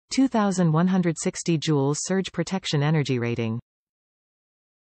2160 joules surge protection energy rating.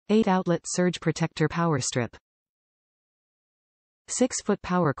 8-outlet surge protector power strip. 6-foot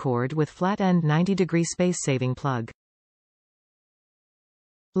power cord with flat-end 90-degree space-saving plug.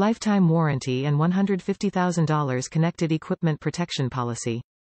 Lifetime warranty and $150,000 connected equipment protection policy.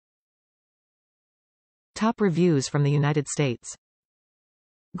 Top reviews from the United States.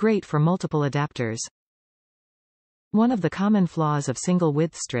 Great for multiple adapters. One of the common flaws of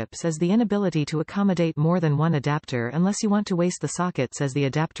single-width strips is the inability to accommodate more than one adapter unless you want to waste the sockets as the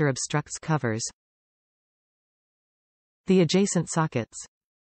adapter obstructs covers. The adjacent sockets.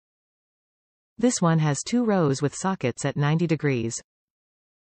 This one has 2 rows with sockets at 90 degrees.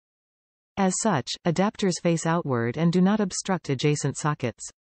 As such, adapters face outward and do not obstruct adjacent sockets.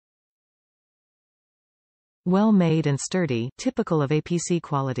 Well made and sturdy, typical of APC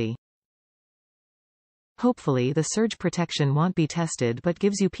quality. Hopefully the surge protection won't be tested but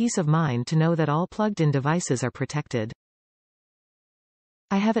gives you peace of mind to know that all plugged-in devices are protected.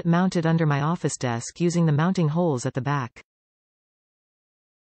 I have it mounted under my office desk using the mounting holes at the back.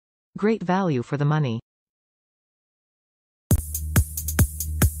 Great value for the money.